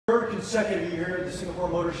consecutive year at the Singapore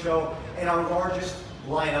Motor Show and our largest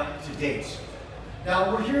lineup to date.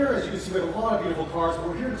 Now we're here, as you can see, we have a lot of beautiful cars, but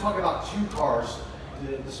we're here to talk about two cars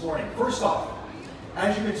this morning. First off,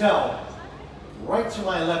 as you can tell, right to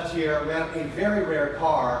my left here, we have a very rare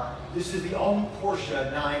car. This is the all-new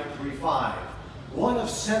Porsche 935, one of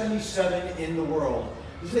 77 in the world.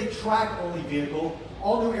 This is a track-only vehicle,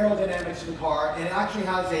 all new aerodynamics in the car, and it actually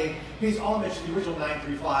pays homage to the original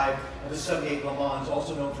 935 of the 78 Le Mans,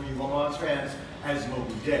 also known for you Le Mans fans as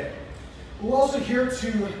Moby Dick. We're also here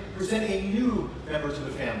to present a new member to the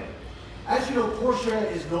family. As you know,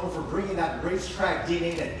 Porsche is known for bringing that racetrack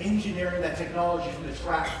DNA, that engineering, that technology from the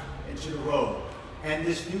track into the road. And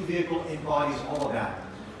this new vehicle embodies all of that.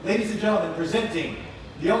 Ladies and gentlemen, presenting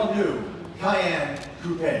the all-new Cayenne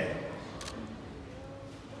Coupé.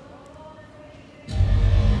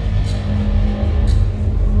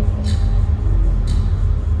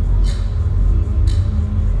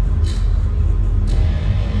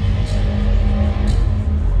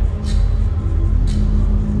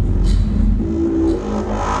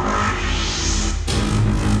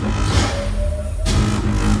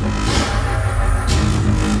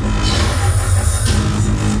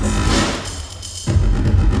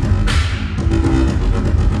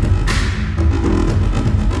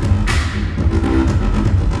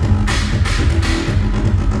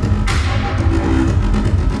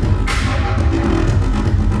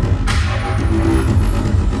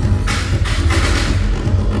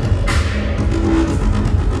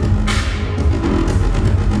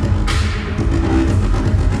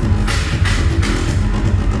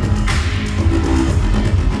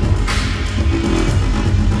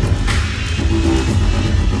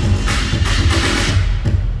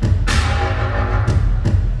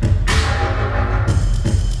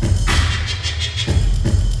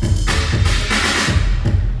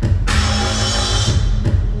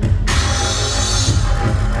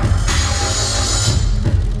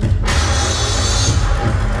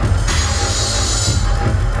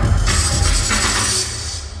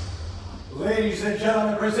 Ladies and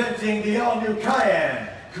gentlemen, presenting the all-new Cayenne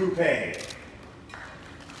Coupé.